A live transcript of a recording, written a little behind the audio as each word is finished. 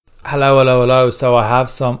Hello. So I have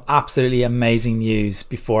some absolutely amazing news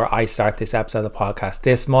before I start this episode of the podcast.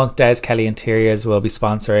 This month, Des Kelly Interiors will be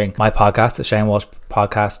sponsoring my podcast, the Shane Walsh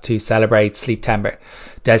Podcast, to celebrate Sleeptember.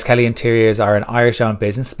 Des Kelly Interiors are an Irish-owned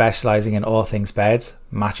business specialising in all things beds,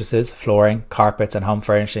 mattresses, flooring, carpets and home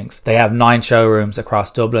furnishings. They have 9 showrooms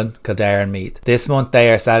across Dublin, Kildare and Meath. This month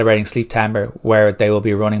they are celebrating Sleeptember, where they will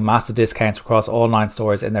be running massive discounts across all 9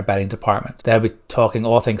 stores in their bedding department. They'll be talking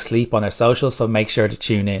all things sleep on their socials, so make sure to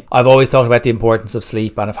tune in. I've always talked about the importance of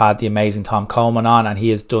sleep, and I've had the amazing Tom Coleman on, and he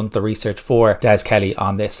has done the research for Des Kelly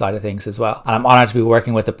on this side of things as well. And I'm honoured to be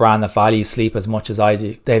working with a brand that values sleep as much as I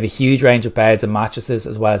do. They have a huge range of beds and mattresses,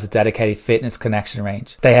 as well as a dedicated fitness connection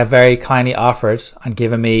range. They have very kindly offered and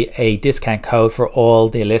given me a discount code for all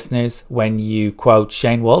the listeners. When you quote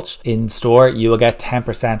Shane Walsh in store, you will get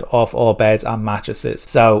 10% off all beds and mattresses.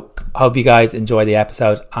 So hope you guys enjoy the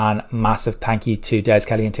episode, and massive thank you to Des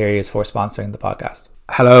Kelly Interiors for sponsoring the podcast.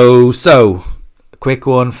 Hello. So a quick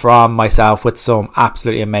one from myself with some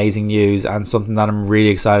absolutely amazing news and something that I'm really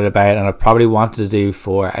excited about, and I probably wanted to do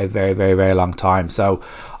for a very long time. So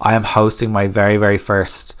I am hosting my very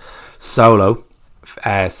first solo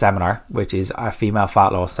seminar, which is a female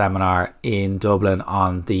fat loss seminar in Dublin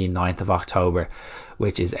on the 9th of October,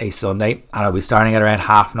 which is a Sunday, and I'll be starting at around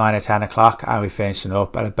 9:30 or 10 o'clock, and we'll be finishing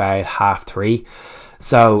up at about 3:30.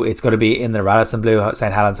 So it's going to be in the Radisson Blu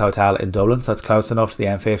St Helens Hotel in Dublin, so it's close enough to the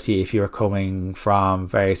M50 if you're coming from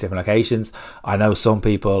various different locations. I know some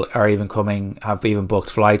people are even coming, have even booked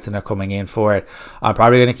flights and are coming in for it. I'm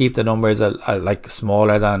probably going to keep the numbers like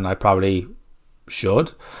smaller than I probably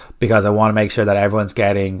should, because I want to make sure that everyone's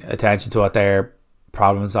getting attention to what their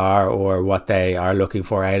problems are or what they are looking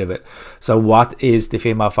for out of it. So what is the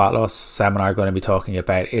female fat loss seminar going to be talking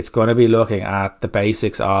about? It's going to be looking at the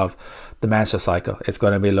basics of the menstrual cycle. It's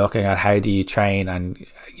going to be looking at how do you train and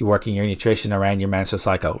working your nutrition around your menstrual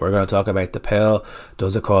cycle. We're going to talk about the pill.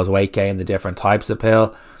 Does it cause weight gain? The different types of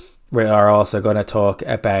pill. We are also going to talk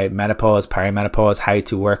about menopause, perimenopause, how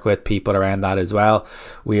to work with people around that as well.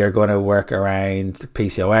 We are going to work around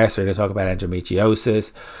PCOS. We're going to talk about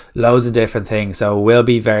endometriosis, loads of different things. So it will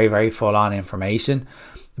be very full on information.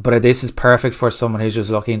 But this is perfect for someone who's just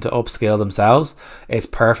looking to upskill themselves. It's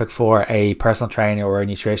perfect for a personal trainer or a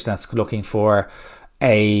nutritionist that's looking for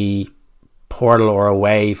a portal or a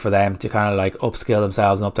way for them to kind of like upskill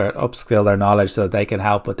themselves and upskill their knowledge so that they can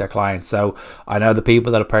help with their clients. So I know the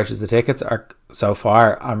people that have purchased the tickets are so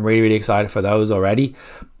far, I'm really excited for those already.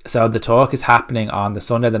 So the talk is happening on the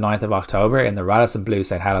Sunday the 9th of October in the Radisson Blu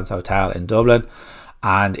St Helens Hotel in Dublin,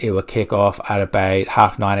 and it will kick off at about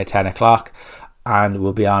 9:30 or 10 o'clock and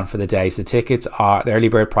will be on for the day. So the early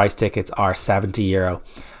bird price tickets are €70.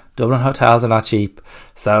 Dublin hotels are not cheap,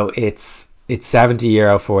 so it's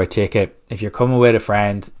 €70 for a ticket. If you're coming with a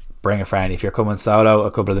friend, bring a friend. If you're coming solo,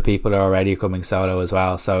 a couple of the people are already coming solo as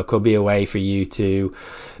well, so it could be a way for you to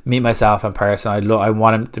meet myself in person. I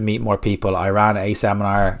want to meet more people. I ran a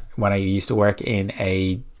seminar when I used to work in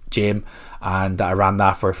a gym, and I ran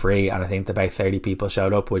that for free, and I think about 30 people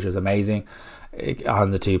showed up, which was amazing,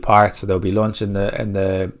 on the 2 parts. So there'll be lunch in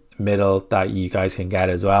the middle that you guys can get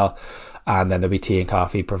as well, and then there'll be tea and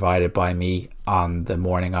coffee provided by me on the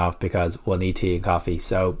morning of, because we'll need tea and coffee.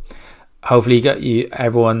 So hopefully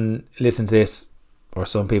everyone listen to this, or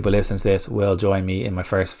some people listen to this, will join me in my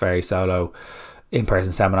first very solo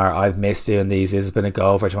in-person seminar. I've missed doing these. This has been a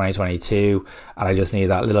goal for 2022, and I just need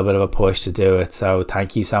that little bit of a push to do it. So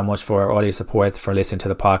thank you so much for all your support, for listening to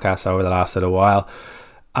the podcast over the last little while.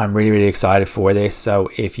 I'm really excited for this. So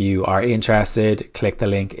if you are interested, click the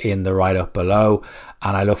link in the write-up below,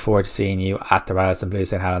 and I look forward to seeing you at the Radisson Blu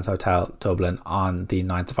St Helens Hotel Dublin on the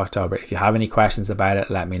 9th of October. If you have any questions about it,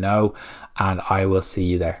 let me know, and I will see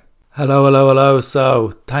you there. Hello.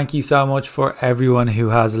 So thank you so much for everyone who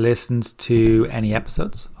has listened to any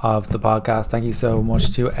episodes of the podcast. Thank you so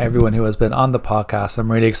much to everyone who has been on the podcast. I'm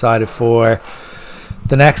really excited for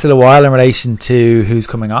the next little while in relation to who's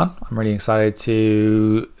coming on. I'm really excited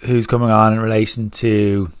to who's coming on in relation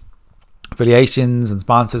to affiliations and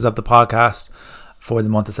sponsors of the podcast for the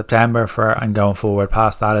month of September and going forward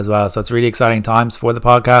past that as well. So it's really exciting times for the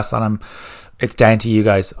podcast, and it's down to you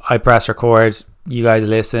guys. I press record, you guys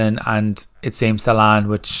listen, and it seems to land,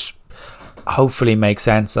 which hopefully makes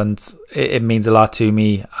sense, and it means a lot to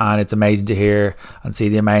me, and it's amazing to hear and see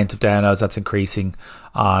the amount of downloads that's increasing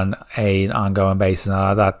on an ongoing basis and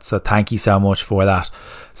all that. So thank you so much for that.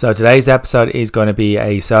 So today's episode is going to be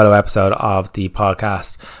a solo episode of the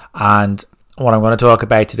podcast, and what I'm going to talk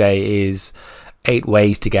about today is 8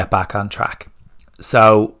 ways to get back on track.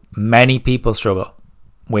 So many people struggle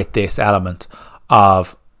with this element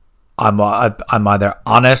of I'm either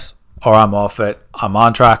on it or I'm off it. I'm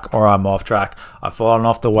on track or I'm off track. I've fallen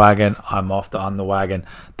off the wagon. I'm on the wagon.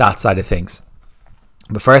 That side of things.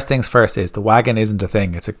 The first things first is the wagon isn't a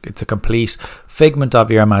thing. It's a complete figment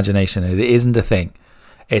of your imagination. It isn't a thing.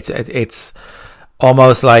 It's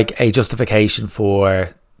almost like a justification for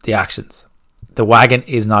the actions. The wagon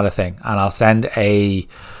is not a thing, and I'll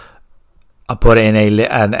put in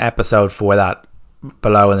an episode for that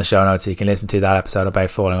below in the show notes, so you can listen to that episode about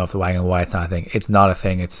falling off the wagon, why it's not a thing. It's not a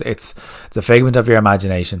thing. It's a figment of your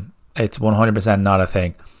imagination. It's 100% not a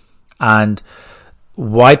thing. And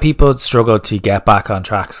why people struggle to get back on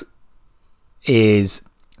tracks is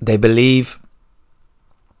they believe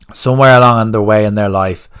somewhere along the way in their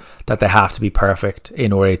life that they have to be perfect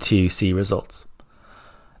in order to see results.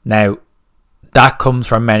 Now, that comes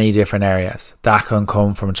from many different areas. That can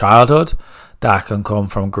come from childhood. That can come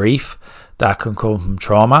from grief. That can come from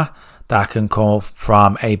trauma. That can come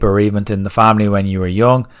from a bereavement in the family when you were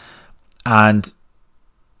young. And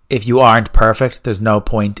if you aren't perfect, there's no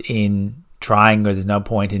point in trying, or there's no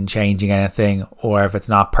point in changing anything. Or if it's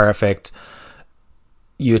not perfect,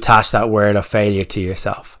 you attach that word of failure to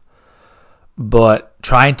yourself. But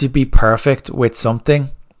trying to be perfect with something,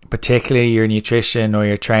 particularly your nutrition or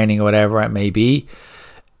your training or whatever it may be,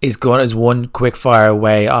 is one quick fire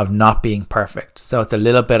way of not being perfect. So it's a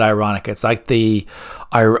little bit ironic. It's like the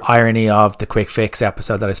irony of the quick fix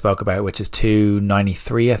episode that I spoke about, which is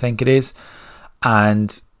 293, I think it is.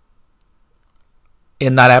 And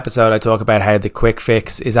in that episode, I talk about how the quick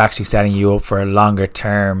fix is actually setting you up for a longer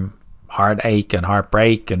term heartache and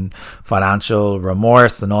heartbreak and financial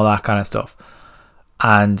remorse and all that kind of stuff.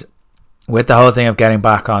 And with the whole thing of getting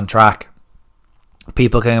back on track,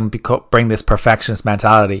 people can bring this perfectionist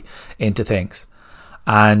mentality into things.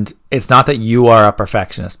 And it's not that you are a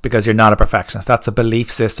perfectionist, because you're not a perfectionist. That's a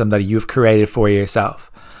belief system that you've created for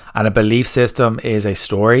yourself. And a belief system is a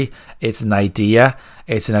story. It's an idea.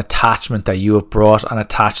 It's an attachment that you have brought and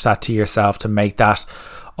attached that to yourself to make that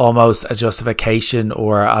almost a justification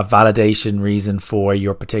or a validation reason for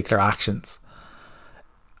your particular actions.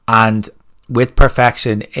 And with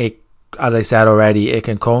perfection, as I said already, it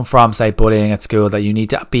can come from, say, bullying at school, that you need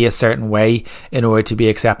to be a certain way in order to be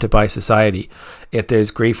accepted by society. If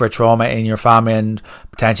there's grief or trauma in your family and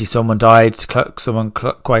potentially someone died,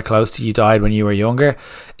 quite close to you died when you were younger,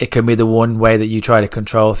 it can be the one way that you try to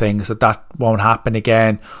control things so that won't happen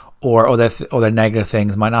again, or other negative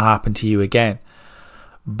things might not happen to you again.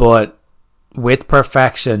 But with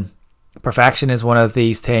perfection is one of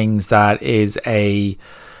these things that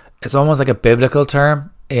it's almost like a biblical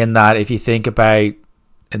term, in that if you think about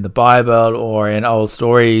in the Bible or in old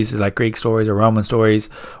stories like Greek stories or Roman stories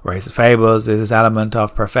or Aesop's fables, there's this element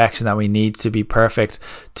of perfection, that we need to be perfect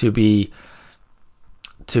to be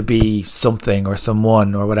something or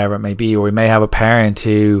someone or whatever it may be. Or we may have a parent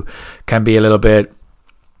who can be a little bit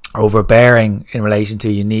overbearing in relation to,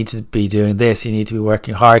 you need to be doing this, you need to be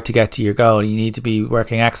working hard to get to your goal, you need to be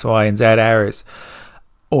working X, Y and Z hours.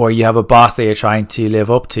 Or you have a boss that you're trying to live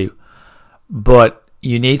up to. But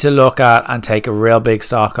you need to look at and take a real big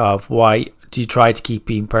stock of, why do you try to keep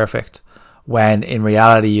being perfect when in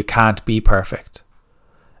reality you can't be perfect?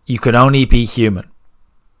 You can only be human.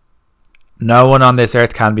 No one on this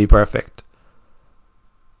earth can be perfect.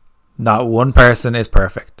 Not one person is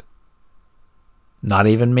perfect. Not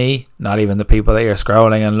even me, not even the people that you're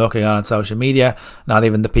scrolling and looking on social media, not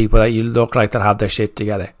even the people that you look like that have their shit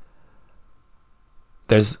together.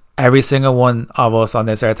 There's every single one of us on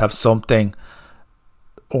this earth have something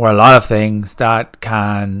or a lot of things that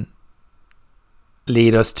can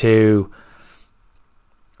lead us to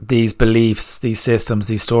these beliefs, these systems,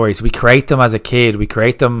 these stories. We create them as a kid. We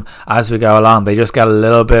create them as we go along. They just get a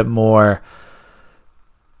little bit more.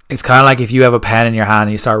 It's kind of like if you have a pen in your hand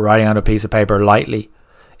and you start writing on a piece of paper lightly.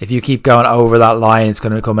 If you keep going over that line, it's going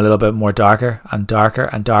to become a little bit more darker and darker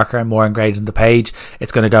and darker and more engraved in the page.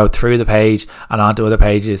 It's going to go through the page and onto other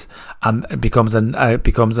pages, and it becomes a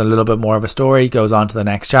little bit more of a story, goes on to the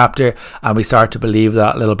next chapter, and we start to believe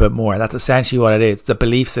that a little bit more. That's essentially what it is. It's a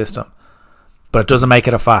belief system, but it doesn't make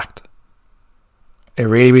it a fact. It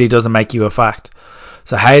really, really doesn't make you a fact.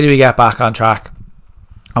 So how do we get back on track?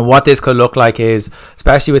 And what this could look like is,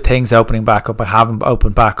 especially with things opening back up, I haven't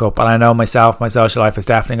opened back up, and I know myself, my social life has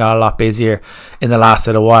definitely got a lot busier in the last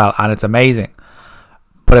little while, and it's amazing.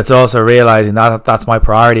 But it's also realizing that that's my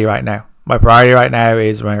priority right now. My priority right now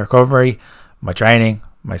is my recovery, my training,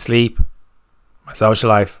 my sleep, my social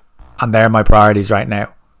life, and they're my priorities right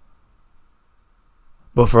now.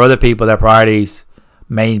 But for other people, their priorities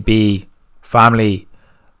may be family,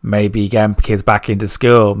 maybe getting kids back into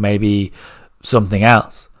school, maybe something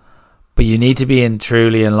else. But you need to be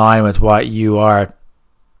truly in line with what you are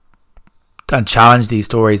and challenge these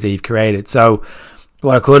stories that you've created. So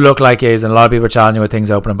what it could look like is, and a lot of people are challenging with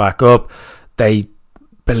things opening back up, they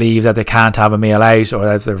believe that they can't have a meal out, or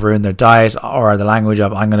that they've ruined their diet, or the language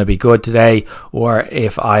of I'm going to be good today, or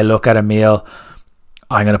if I look at a meal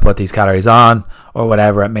I'm going to put these calories on, or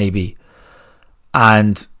whatever it may be.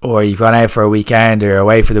 And or you've gone out for a weekend, or you're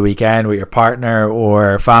away for the weekend with your partner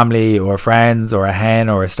or family or friends or a hen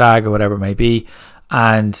or a stag or whatever it may be,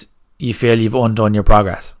 and you feel you've undone your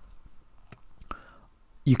progress.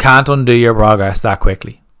 You can't undo your progress that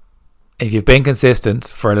quickly. If you've been consistent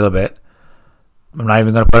for a little bit, I'm not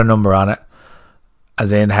even going to put a number on it,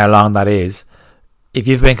 as in how long that is. If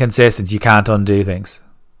you've been consistent, you can't undo things.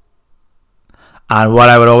 And what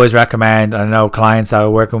I would always recommend, I know clients that are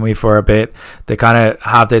working with me for a bit, they kind of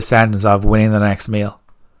have this sentence of winning the next meal.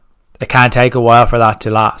 It can take a while for that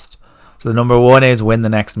to last. So the number one is win the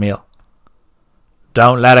next meal.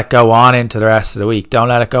 Don't let it go on into the rest of the week. Don't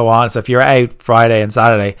let it go on. So if you're out Friday and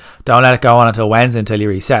Saturday, don't let it go on until Wednesday until you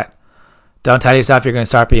reset. Don't tell yourself you're going to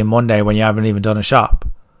start being Monday when you haven't even done a shop.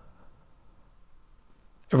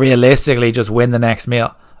 Realistically, just win the next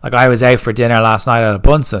meal. Like, I was out for dinner last night at a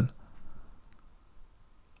Bunsen,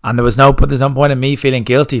 and there's no point in me feeling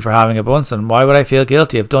guilty for having a Bunsen. Why would I feel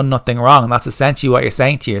guilty? I've done nothing wrong. And that's essentially what you're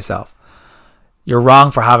saying to yourself. You're wrong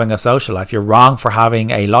for having a social life. You're wrong for having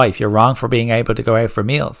a life. You're wrong for being able to go out for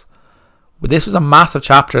meals. But this was a massive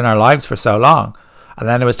chapter in our lives for so long. And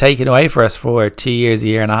then it was taken away for us for 2 years, a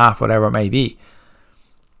year and a half, whatever it may be.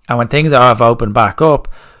 And when things have opened back up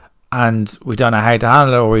and we don't know how to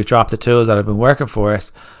handle it, or we've dropped the tools that have been working for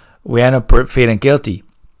us, we end up feeling guilty,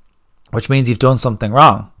 which means you've done something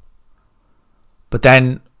wrong. But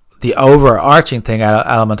then the overarching thing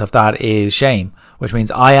element of that is shame, which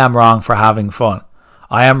means I am wrong for having fun.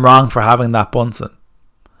 I am wrong for having that Bunsen.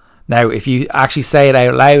 Now, if you actually say it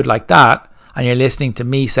out loud like that, and you're listening to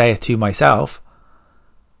me say it to myself,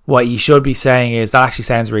 what you should be saying is, that actually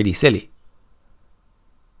sounds really silly.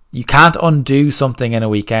 You can't undo something in a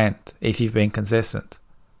weekend if you've been consistent.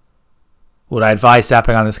 Would I advise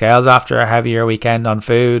stepping on the scales after a heavier weekend on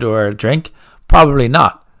food or drink? Probably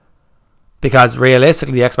not. Because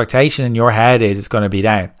realistically, the expectation in your head is it's going to be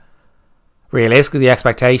down. Realistically, the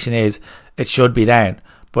expectation is it should be down.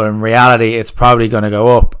 But in reality, it's probably going to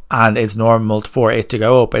go up, and it's normal for it to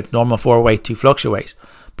go up. It's normal for weight to fluctuate.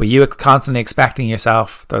 But you constantly expecting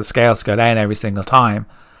yourself, those scales to go down every single time,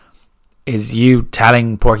 is you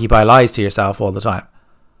telling porcupine lies to yourself all the time.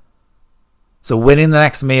 So winning the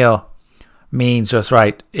next meal means just,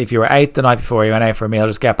 right, if you were out the night before, you went out for a meal,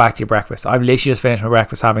 just get back to your breakfast. I've literally just finished my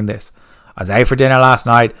breakfast having this. I was out for dinner last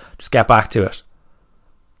night, just get back to it.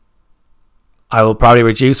 I will probably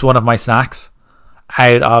reduce one of my snacks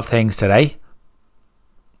out of things today,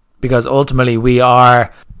 because ultimately we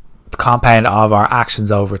are the compound of our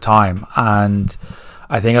actions over time. And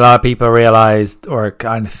I think a lot of people realize, or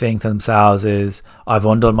kind of think to themselves, is I've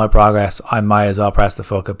undone my progress, I might as well press the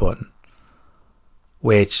fuck it button,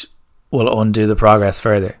 which will undo the progress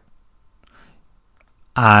further.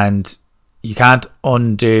 And you can't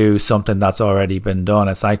undo something that's already been done.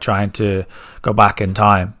 It's like trying to go back in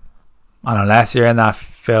time. And unless you're in that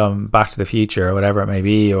film Back to the Future or whatever it may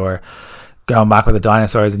be, or going back with the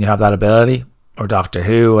dinosaurs and you have that ability, or Doctor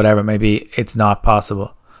Who, whatever it may be, it's not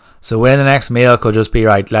possible. So winning the next meal could just be,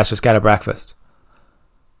 right, let's just get a breakfast.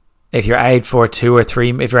 If you're out for if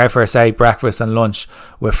you're out for, say, breakfast and lunch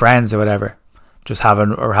with friends or whatever, just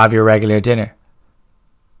have your regular dinner.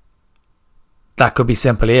 That could be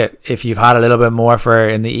simply it. If you've had a little bit more for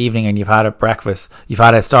in the evening and you've had a breakfast, you've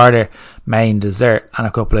had a starter, main, dessert and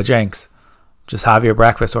a couple of drinks, just have your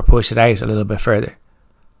breakfast or push it out a little bit further.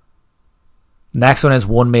 Next one is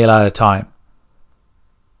one meal at a time.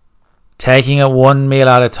 Taking it one meal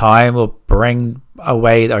at a time will bring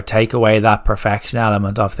away or take away that perfection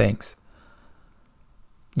element of things.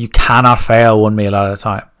 You cannot fail one meal at a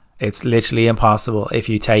time. It's literally impossible if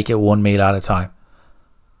you take it one meal at a time.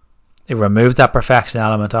 It removes that perfection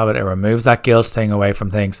element of it. It removes that guilt thing away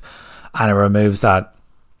from things, and it removes that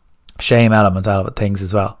shame element out of things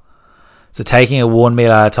as well. So taking it one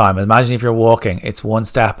meal at a time. Imagine if you're walking, it's one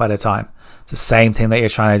step at a time. It's the same thing that you're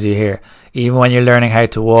trying to do here. Even when you're learning how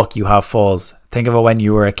to walk, you have falls. Think of it when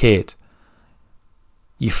you were a kid.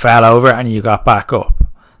 You fell over and you got back up.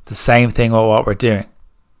 The same thing with what we're doing.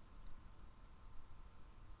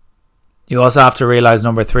 You also have to realize,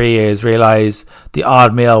 number 3 is realize the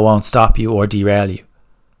odd meal won't stop you or derail you.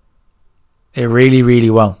 It really, really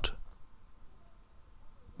won't.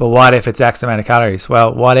 But what if it's X amount of calories?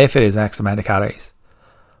 Well, what if it is X amount of calories?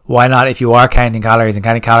 Why not, if you are counting calories, and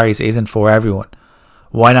counting calories isn't for everyone,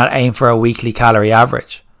 why not aim for a weekly calorie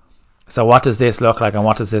average? So what does this look like, and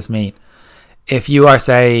what does this mean? If you are,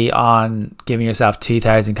 say, on giving yourself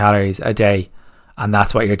 2,000 calories a day, and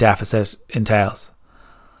that's what your deficit entails,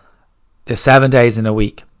 there's 7 days in a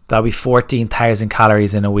week. That'll be 14,000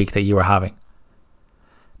 calories in a week that you are having.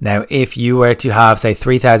 Now, if you were to have, say,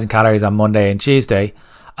 3,000 calories on Monday and Tuesday,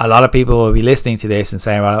 a lot of people will be listening to this and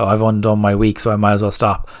saying, well, I've undone my week, so I might as well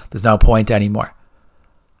stop. There's no point anymore.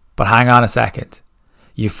 But hang on a second.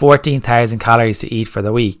 You've 14,000 calories to eat for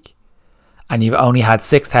the week, and you've only had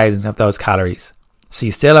 6,000 of those calories. So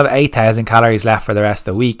you still have 8,000 calories left for the rest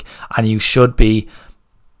of the week, and you should be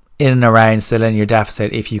in and around still in your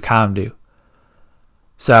deficit if you can do.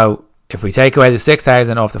 So if we take away the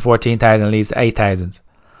 6,000 off the 14,000, it leaves to 8,000.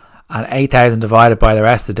 And 8,000 divided by the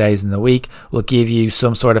rest of the days in the week will give you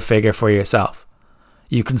some sort of figure for yourself.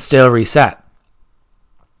 You can still reset.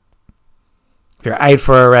 If you're out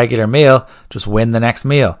for a regular meal, just win the next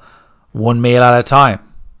meal. One meal at a time.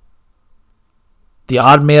 The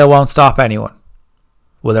odd meal won't stop anyone.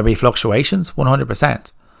 Will there be fluctuations?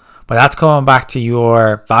 100%. But that's coming back to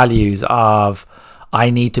your values of, I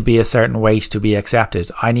need to be a certain weight to be accepted.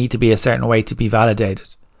 I need to be a certain weight to be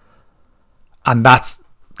validated. And that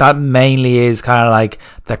mainly is kind of like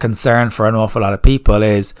the concern for an awful lot of people,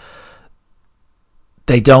 is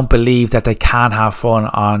they don't believe that they can have fun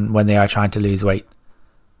on when they are trying to lose weight.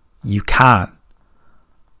 You can.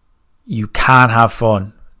 You can have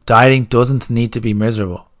fun. Dieting doesn't need to be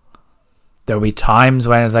miserable. There will be times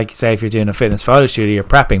when it's like, you say, if you're doing a fitness photo shoot or you're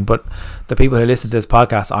prepping, but the people who listen to this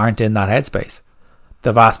podcast aren't in that headspace.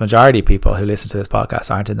 The vast majority of people who listen to this podcast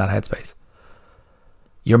aren't in that headspace.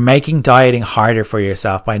 You're making dieting harder for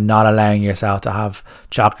yourself by not allowing yourself to have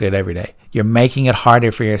chocolate every day. You're making it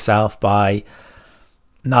harder for yourself by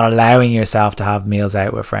not allowing yourself to have meals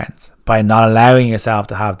out with friends, by not allowing yourself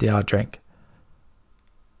to have the odd drink.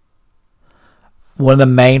 One of the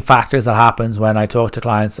main factors that happens when I talk to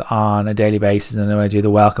clients on a daily basis and when I do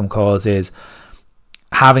the welcome calls is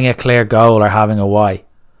having a clear goal or having a why.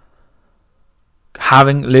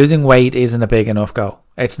 Losing weight isn't a big enough goal.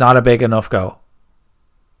 It's not a big enough goal.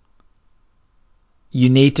 You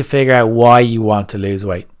need to figure out why you want to lose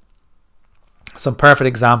weight. Some perfect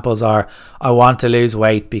examples are, I want to lose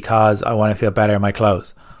weight because I want to feel better in my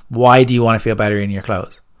clothes. Why do you want to feel better in your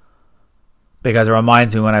clothes? Because it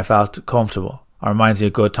reminds me when I felt comfortable, or reminds me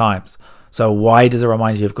of good times. So why does it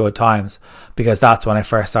remind you of good times? Because that's when I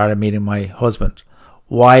first started meeting my husband.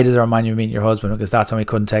 Why does it remind you of meeting your husband? Because that's when we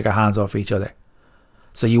couldn't take our hands off each other.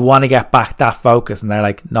 So you want to get back that focus, and they're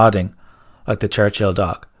like nodding, like the Churchill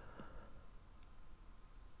dog.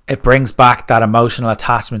 It brings back that emotional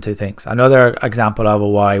attachment to things. Another example of a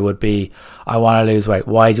why would be, I want to lose weight.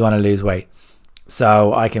 Why do you want to lose weight?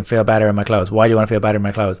 So I can feel better in my clothes. Why do you want to feel better in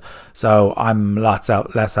my clothes? So I'm less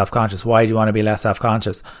self-conscious. Why do you want to be less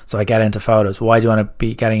self-conscious? So I get into photos. Why do you want to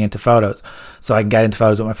be getting into photos? So I can get into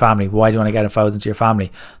photos with my family. Why do you want to get into photos into your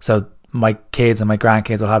family? So my kids and my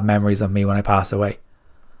grandkids will have memories of me when I pass away.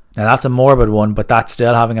 Now that's a morbid one, but that's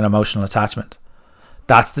still having an emotional attachment.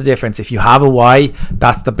 That's the difference. If you have a why,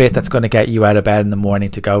 that's the bit that's going to get you out of bed in the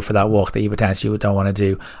morning to go for that walk that you potentially don't want to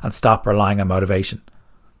do, and stop relying on motivation.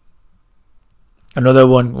 Another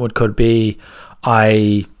one could be, why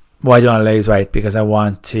do you want to lose weight? Because I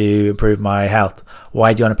want to improve my health.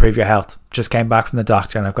 Why do you want to improve your health? Just came back from the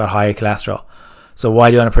doctor and I've got high cholesterol. So why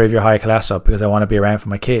do you want to improve your high cholesterol? Because I want to be around for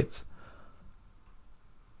my kids.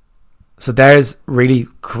 So there's really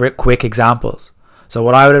quick examples. So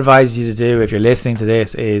what I would advise you to do if you're listening to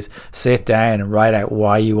this is sit down and write out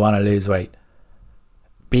why you want to lose weight.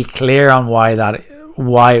 Be clear on why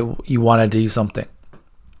you want to do something.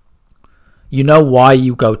 You know why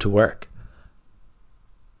you go to work.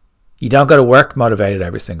 You don't go to work motivated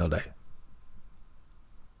every single day.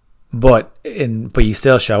 But you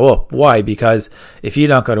still show up. Why? Because if you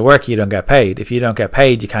don't go to work, you don't get paid. If you don't get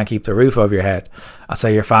paid, you can't keep the roof over your head. So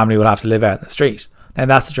your family will have to live out in the street. And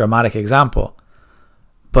that's a dramatic example.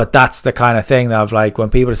 But that's the kind of thing of like when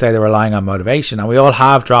people say they're relying on motivation, and we all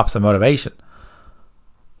have drops of motivation.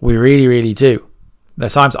 We really, really do.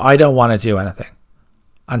 There's times I don't want to do anything.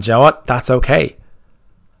 And you know what? That's okay.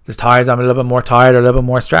 There's times I'm a little bit more tired or a little bit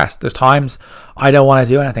more stressed. There's times I don't want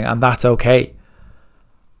to do anything, and that's okay.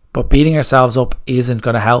 But beating yourselves up isn't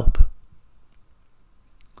going to help.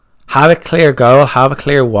 Have a clear goal, have a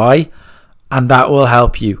clear why, and that will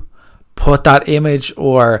help you. Put that image,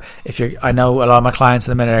 or I know a lot of my clients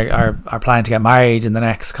in the minute are planning to get married in the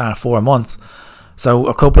next kind of 4 months. So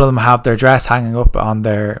a couple of them have their dress hanging up in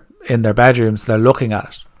their bedrooms. They're looking at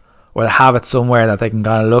it, or they have it somewhere that they can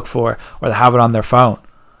kind of look for, or they have it on their phone.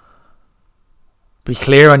 Be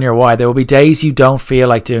clear on your why. There will be days you don't feel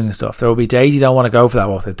like doing stuff. There will be days you don't want to go for that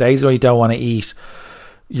walk. There's days where you don't want to eat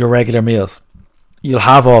your regular meals. you'll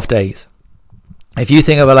have off days. If you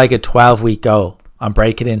think of it like a 12-week goal and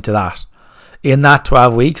break it into that, in that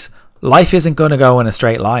 12 weeks, life isn't going to go in a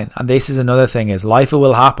straight line. And this is another thing, is life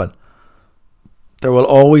will happen. There will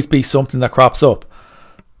always be something that crops up.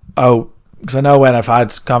 Oh, because I know when I've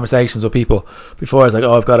had conversations with people before, it's like,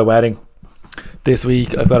 oh, I've got a wedding this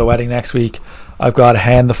week, I've got a wedding next week, I've got a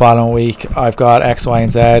hen the following week, I've got X, Y,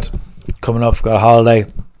 and Z coming up, I've got a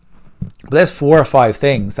holiday. But there's 4 or 5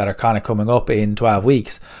 things that are kind of coming up in 12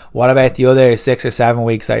 weeks. What about the other 6 or 7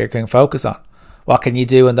 weeks that you're going to focus on? What can you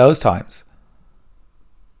do in those times?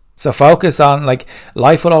 So focus on, like,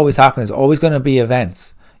 life will always happen. There's always going to be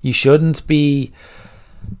events. You shouldn't be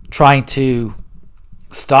trying to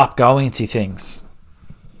stop going to things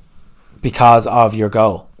because of your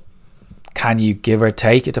goal. Can you give or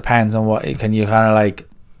take? It depends on what. Can you kind of like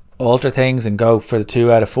alter things and go for the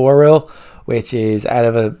 2 out of 4 rule, which is out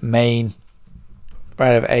of a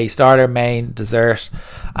starter, main, dessert,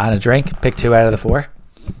 and a drink, pick 2 out of the 4,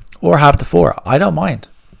 or have the 4. I don't mind,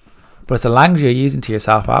 but it's the language you're using to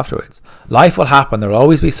yourself afterwards. Life will happen. There will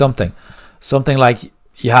always be something like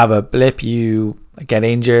you have a blip, you get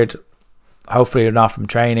injured, hopefully you're not from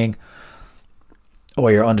training, or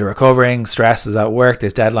you're under recovering, stress is at work,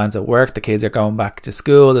 there's deadlines at work, the kids are going back to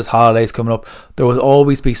school, there's holidays coming up. There will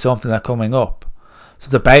always be something that's coming up. So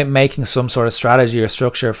it's about making some sort of strategy or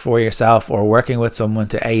structure for yourself, or working with someone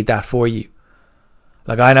to aid that for you.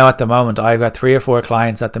 Like, I know at the moment I've got 3 or 4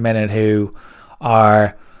 clients at the minute who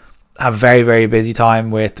have very, very busy time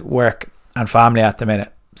with work and family at the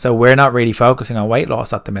minute. So we're not really focusing on weight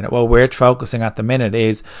loss at the minute. What we're focusing at the minute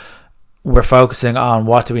is we're focusing on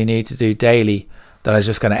what do we need to do daily that is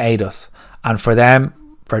just going to aid us. And for them,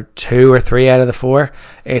 for 2 or 3 out of the 4,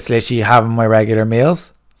 it's literally having my regular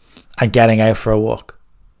meals and getting out for a walk.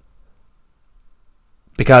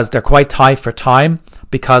 Because they're quite tight for time,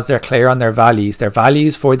 because they're clear on their values. Their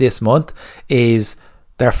values for this month is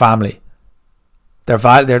their family. Their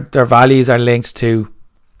values are linked to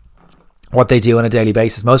what they do on a daily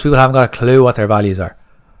basis. Most people haven't got a clue what their values are.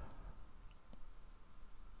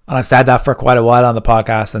 And I've said that for quite a while on the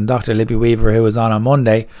podcast, and Dr. Libby Weaver, who was on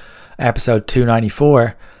Monday, episode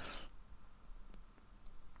 294,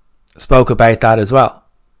 spoke about that as well.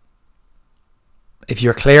 If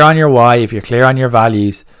you're clear on your why, if you're clear on your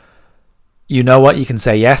values, you know what you can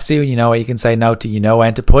say yes to, and you know what you can say no to. You know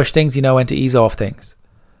when to push things, you know when to ease off things.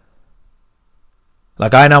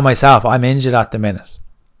 Like, I know myself, I'm injured at the minute.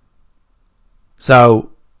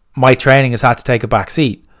 So my training has had to take a back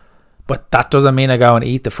seat. But that doesn't mean I go and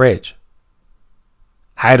eat the fridge.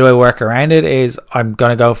 How do I work around it? Is I'm going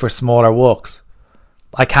to go for smaller walks.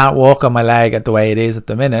 I can't walk on my leg at the way it is at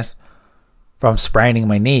the minute from spraining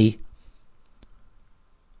my knee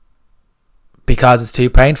because it's too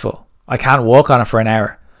painful. I can't walk on it for an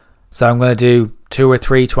hour. So I'm going to do 2 or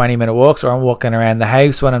 3 20-minute walks, or I'm walking around the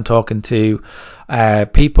house when I'm talking to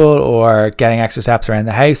people, or getting extra steps around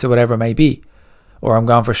the house, or whatever it may be. Or I'm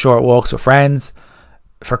going for short walks with friends,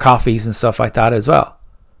 for coffees and stuff like that as well.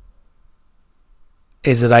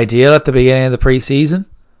 Is it ideal at the beginning of the pre-season?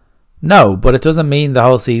 No, but it doesn't mean the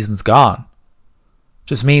whole season's gone. It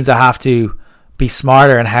just means I have to be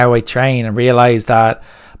smarter in how I train and realize that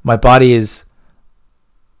my body is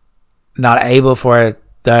not able for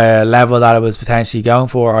the level that I was potentially going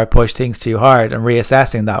for, or I push things too hard, and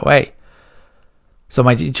reassessing that way. So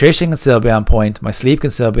my nutrition can still be on point, my sleep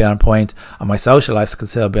can still be on point, and my social life can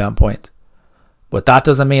still be on point. But that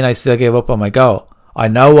doesn't mean I still give up on my goal. I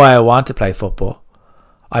know why I want to play football.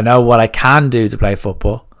 I know what I can do to play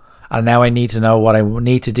football. And now I need to know what I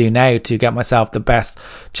need to do now to get myself the best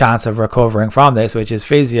chance of recovering from this, which is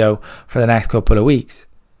physio for the next couple of weeks.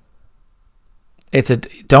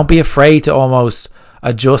 Don't be afraid to almost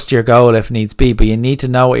adjust your goal if needs be, but you need to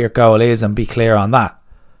know what your goal is and be clear on that.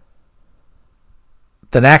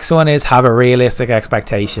 The next one is have a realistic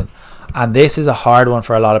expectation. And this is a hard one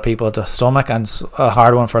for a lot of people to stomach, and a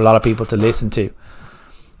hard one for a lot of people to listen to.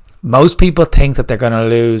 Most people think that they're going to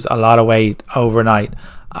lose a lot of weight overnight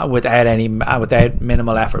without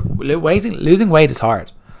minimal effort. Losing weight is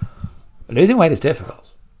hard. Losing weight is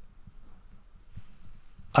difficult.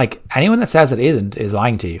 Like, anyone that says it isn't is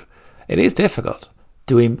lying to you. It is difficult.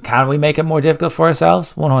 Can we make it more difficult for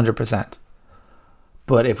ourselves? 100%.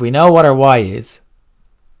 But if we know what our why is,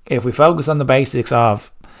 if we focus on the basics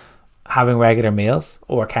of having regular meals,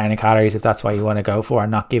 or counting calories if that's what you want to go for,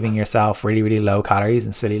 and not giving yourself really, really low calories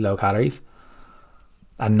and silly low calories,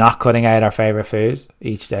 and not cutting out our favorite food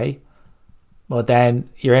each day, well, then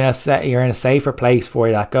you're in a safer place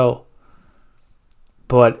for that goal.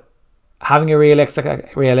 But having a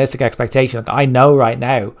realistic expectation, I know right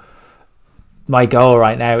now my goal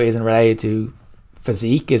right now isn't related to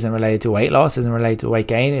physique, isn't related to weight loss, isn't related to weight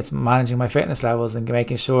gain. It's managing my fitness levels and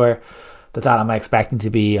making sure that am I expecting to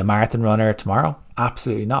be a marathon runner tomorrow?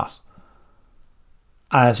 Absolutely not.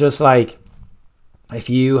 And it's just like, if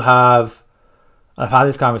you have, I've had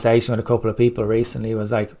this conversation with a couple of people recently,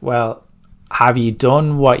 was like, well, have you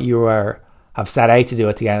done what you have set out to do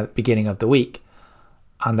at the beginning of the week?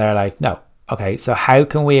 And they're like, no. Okay, so how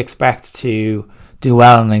can we expect to do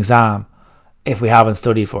well in an exam if we haven't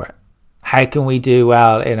studied for it? How can we do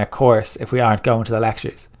well in a course if we aren't going to the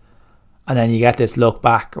lectures? And then you get this look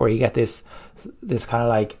back, or you get this kind of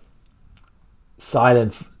like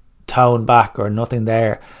silent tone back, or nothing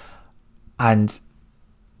there. And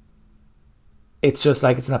it's just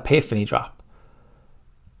like, it's an epiphany drop.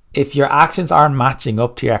 If your actions aren't matching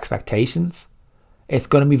up to your expectations, it's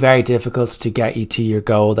going to be very difficult to get you to your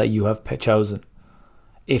goal that you have chosen.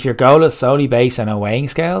 If your goal is solely based on a weighing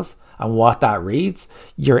scales and what that reads,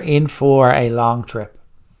 you're in for a long trip.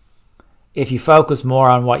 If you focus more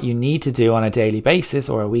on what you need to do on a daily basis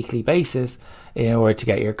or a weekly basis in order to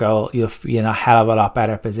get your goal, you'll be in a hell of a lot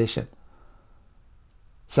better position.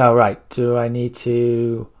 So, right, do I need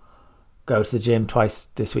to go to the gym twice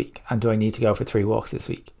this week? And do I need to go for 3 walks this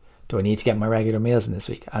week? Do I need to get my regular meals in this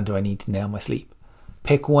week? And do I need to nail my sleep?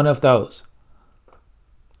 Pick one of those.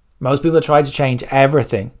 Most people try to change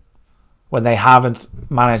everything when they haven't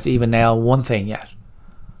managed to even nail one thing yet.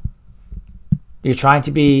 You're trying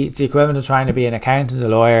to be, it's the equivalent of trying to be an accountant, a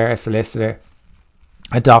lawyer, a solicitor,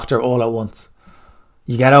 a doctor all at once.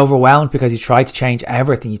 You get overwhelmed because you try to change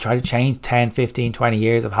everything. You try to change 10, 15, 20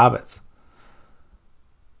 years of habits.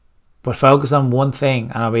 But focus on one thing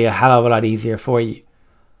and it'll be a hell of a lot easier for you.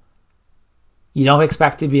 You don't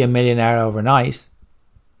expect to be a millionaire overnight.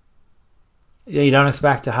 You don't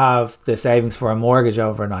expect to have the savings for a mortgage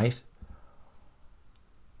overnight.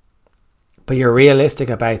 But you're realistic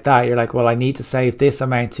about that. You're like, well, I need to save this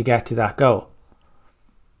amount to get to that goal.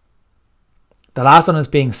 The last one is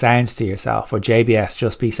being sound to yourself, or JBS,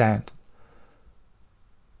 just be sound.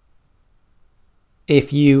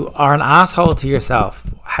 If you are an asshole to yourself,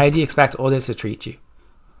 how do you expect others to treat you?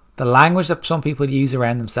 The language that some people use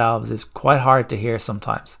around themselves is quite hard to hear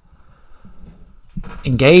sometimes.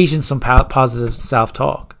 Engage in some positive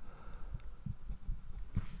self-talk.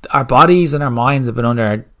 Our bodies and our minds have been under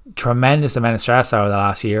a tremendous amount of stress over the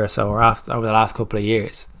last year or so, or over the last couple of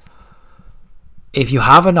years. If you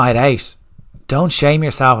have a night out, don't shame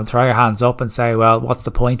yourself and throw your hands up and say, well, what's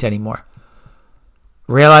the point anymore?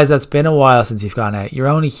 Realize that it's been a while since you've gone out. You're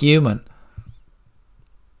only human.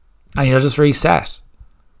 And you'll just reset.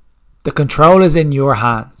 The control is in your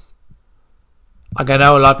hands. Like, I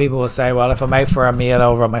know a lot of people will say, well, if I'm out for a meal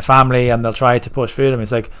over at my family and they'll try to push food on me,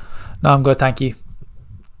 it's like, no, I'm good, thank you.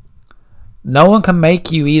 No one can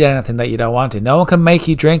make you eat anything that you don't want to. No one can make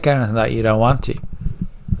you drink anything that you don't want to.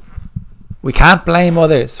 We can't blame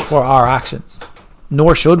others for our actions,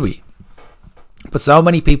 nor should we. But so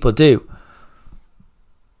many people do.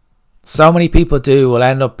 So many people will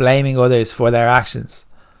end up blaming others for their actions.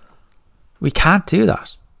 We can't do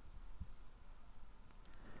that.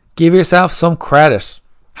 Give yourself some credit.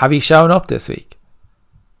 Have you shown up this week?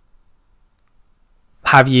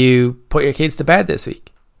 Have you put your kids to bed this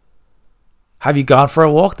week? Have you gone for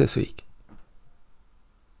a walk this week?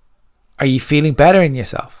 Are you feeling better in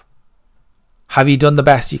yourself? Have you done the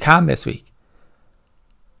best you can this week?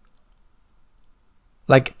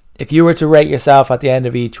 Like, if you were to rate yourself at the end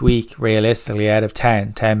of each week, realistically, out of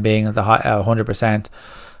 10, 10 being at the 100%,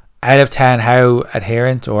 out of 10, how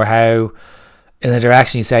adherent, or how in the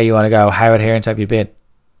direction you say you want to go, how adherent have you been?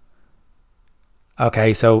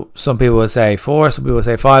 Okay, so some people will say 4, some people will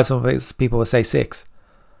say 5, some people will say 6.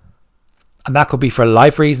 And that could be for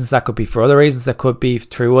life reasons, that could be for other reasons, that could be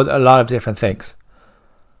through a lot of different things.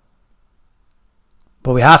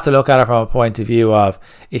 But we have to look at it from a point of view of,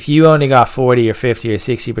 if you only got 40 or 50 or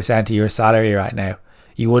 60% of your salary right now,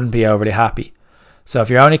 you wouldn't be overly happy. So if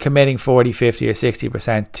you're only committing 40, 50 or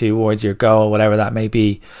 60% towards your goal, whatever that may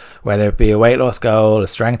be, whether it be a weight loss goal, a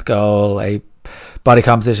strength goal, a body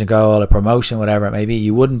composition goal, a promotion, whatever it may be,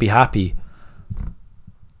 you wouldn't be happy.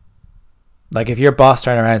 Like, if your boss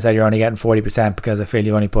turned around and said you're only getting 40% because I feel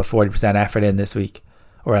you only put 40% effort in this week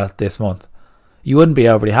or this month, you wouldn't be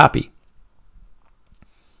overly happy.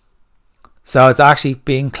 So it's actually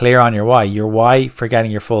being clear on your why. Your why for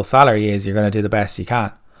getting your full salary is you're going to do the best you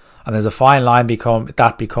can. And there's a fine line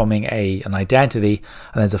becoming an identity,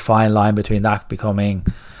 and there's a fine line between that becoming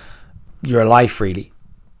your life, really.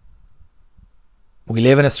 We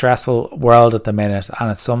live in a stressful world at the minute, and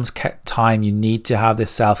at some time you need to have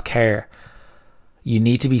this self-care. You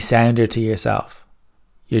need to be sounder to yourself.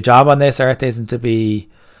 Your job on this earth isn't to be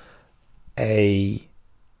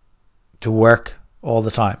to work all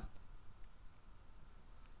the time.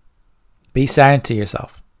 Be sound to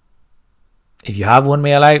yourself. If you have one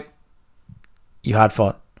meal out, you had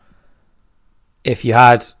fun. If you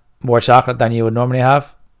had more chocolate than you would normally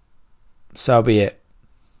have, so be it.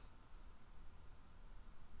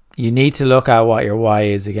 You need to look at what your why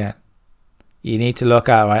is again. You need to look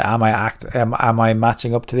at, right, am I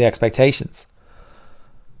matching up to the expectations?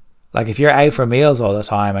 Like if you're out for meals all the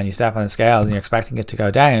time and you step on the scales and you're expecting it to go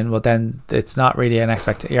down, well then it's not really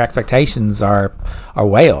your expectations are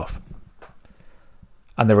way off.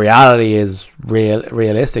 And the reality is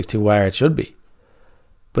realistic to where it should be.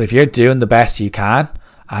 But if you're doing the best you can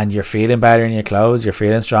and you're feeling better in your clothes, you're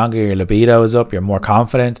feeling stronger, your libido is up, you're more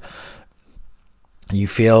confident, you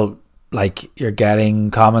feel like you're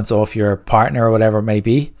getting comments off your partner or whatever it may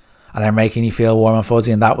be, and they're making you feel warm and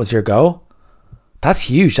fuzzy, and that was your goal, that's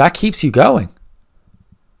huge. That keeps you going.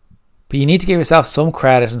 But you need to give yourself some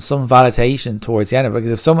credit and some validation towards the end of it,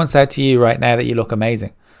 because if someone said to you right now that you look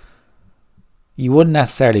amazing, you wouldn't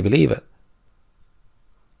necessarily believe it.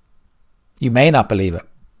 You may not believe it.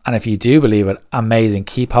 And if you do believe it, amazing.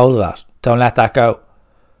 Keep hold of that. Don't let that go.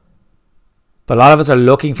 But a lot of us are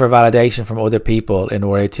looking for validation from other people in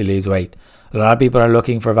order to lose weight. A lot of people are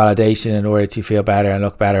looking for validation in order to feel better and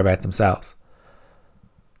look better about themselves.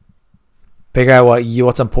 Figure out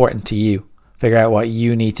what's important to you. Figure out what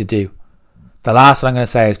you need to do. The last one I'm going to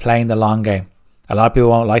say is playing the long game. A lot of people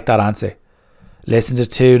won't like that answer. Listen to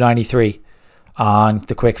 293 on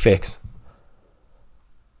the quick fix.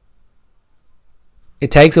 It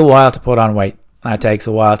takes a while to put on weight, and it takes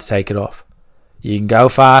a while to take it off. You can go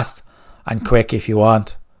fast and quick if you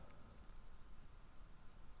want.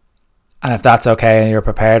 And if that's okay and you're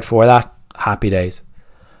prepared for that, happy days.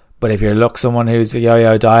 But if you're someone who's a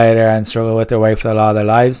yo-yo dieter and struggle with their weight for a lot of their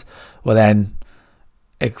lives, well then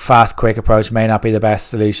a fast, quick approach may not be the best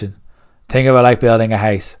solution. Think of it like building a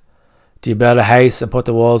house. Do you build a house and put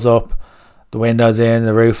the walls up, the windows in,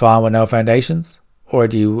 the roof on with no foundations? Or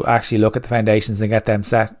do you actually look at the foundations and get them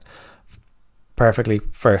set perfectly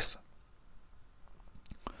first?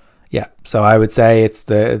 Yeah, so I would say it's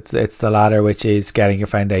the latter, which is getting your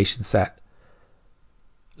foundation set.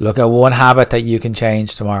 Look at one habit that you can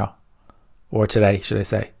change tomorrow, or today, should I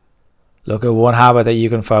say. Look at one habit that you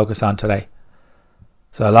can focus on today.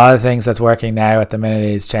 So a lot of things that's working now at the minute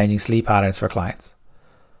is changing sleep patterns for clients.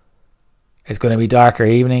 It's going to be darker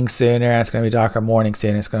evenings sooner, and it's going to be darker mornings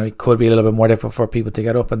sooner. Could be a little bit more difficult for people to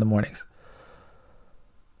get up in the mornings.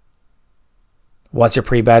 What's your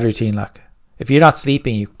pre-bed routine like? If you're not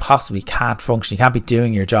sleeping, you possibly can't function. You can't be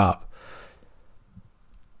doing your job.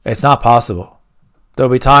 It's not possible.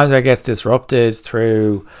 There'll be times where it gets disrupted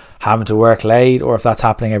through having to work late, or if that's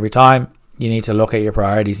happening every time, you need to look at your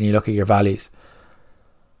priorities and you look at your values.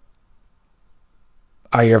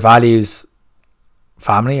 Are your values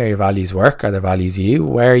family? Are your values work? Are their values you?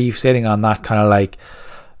 Where are you sitting on that kind of like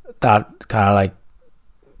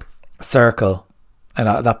circle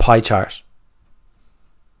and that pie chart?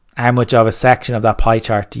 How much of a section of that pie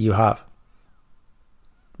chart do you have?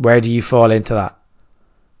 Where do you fall into that?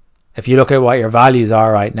 If you look at what your values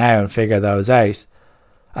are right now and figure those out,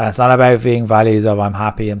 and it's not about being values of I'm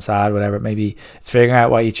happy, I'm sad, whatever it may be, it's figuring out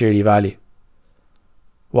what you truly value.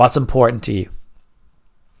 What's important to you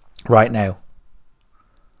right now?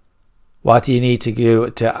 What do you need to do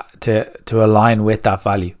to align with that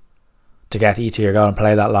value to get you to your goal and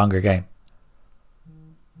play that longer game?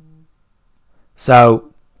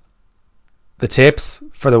 So the tips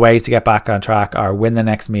for the ways to get back on track are: win the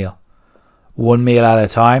next meal. One meal at a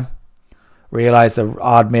time. Realize the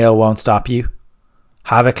odd meal won't stop you.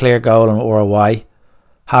 Have a clear goal or a why.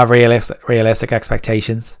 Have realistic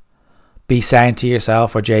expectations. Be sound to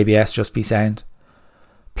yourself, or JBS, just be sound.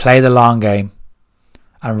 Play the long game.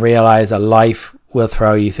 And realize that life will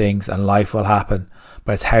throw you things and life will happen,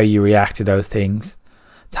 but it's how you react to those things.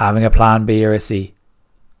 It's having a plan B or a C.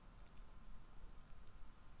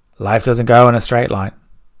 Life doesn't go in a straight line.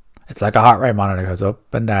 It's like a heart rate monitor. It goes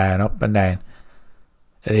up and down, up and down.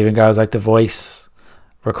 It even goes like the voice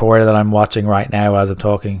recorder that I'm watching right now as I'm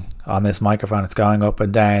talking on this microphone. It's going up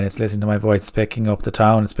and down. It's listening to my voice. It's picking up the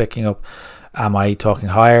tone. It's picking up, am I talking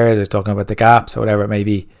higher? Is it talking about the gaps or whatever it may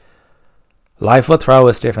be? Life will throw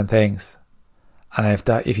us different things, and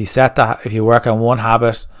if you work on one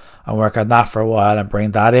habit and work on that for a while and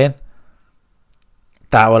bring that in,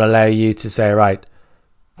 that will allow you to say, right,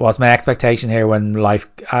 what's my expectation here when life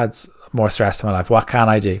adds more stress to my life? What can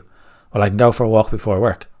I do? Well, I can go for a walk before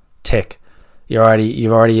work. Tick. You're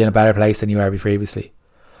already in a better place than you were previously.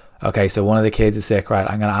 Okay, so one of the kids is sick, right?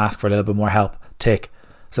 I'm going to ask for a little bit more help. Tick.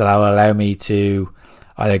 So that will allow me to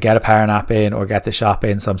Either get a power nap in or get the shop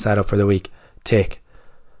in, so I'm set up for the week. Tick.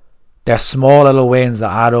 They're small little wins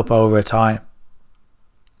that add up over time.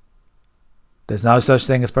 There's no such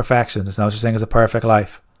thing as perfection. There's no such thing as a perfect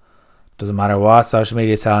life. Doesn't matter what social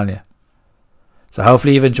media is telling you. So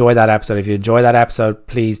hopefully you've enjoyed that episode. If you enjoyed that episode,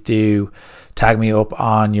 please do tag me up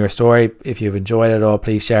on your story. If you've enjoyed it at all,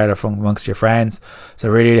 please share it amongst your friends. So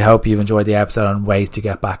really hope you've enjoyed the episode on ways to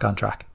get back on track.